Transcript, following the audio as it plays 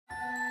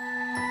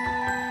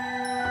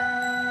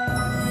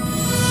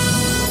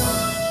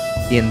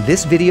In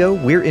this video,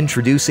 we're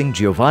introducing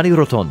Giovanni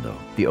Rotondo,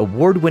 the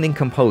award-winning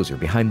composer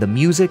behind the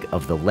music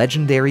of the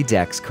legendary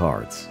Dex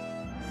cards.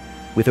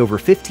 With over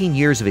 15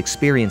 years of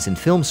experience in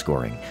film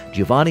scoring,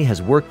 Giovanni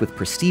has worked with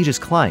prestigious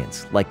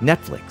clients like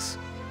Netflix,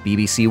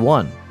 BBC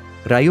One,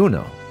 Rai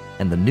Uno,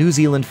 and the New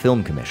Zealand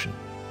Film Commission.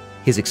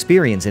 His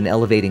experience in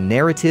elevating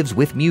narratives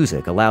with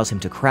music allows him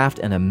to craft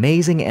an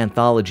amazing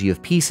anthology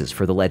of pieces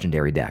for the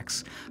legendary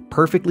Dex,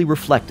 perfectly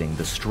reflecting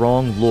the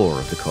strong lore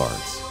of the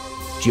cards.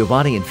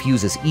 Giovanni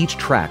infuses each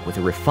track with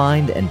a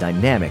refined and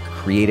dynamic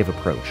creative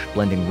approach,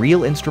 blending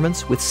real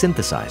instruments with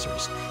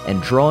synthesizers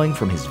and drawing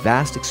from his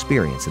vast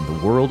experience in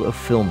the world of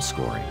film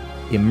scoring.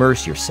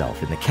 Immerse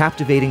yourself in the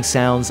captivating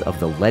sounds of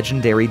the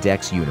legendary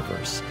Dex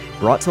universe,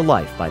 brought to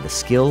life by the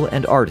skill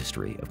and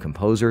artistry of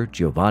composer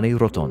Giovanni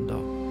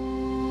Rotondo.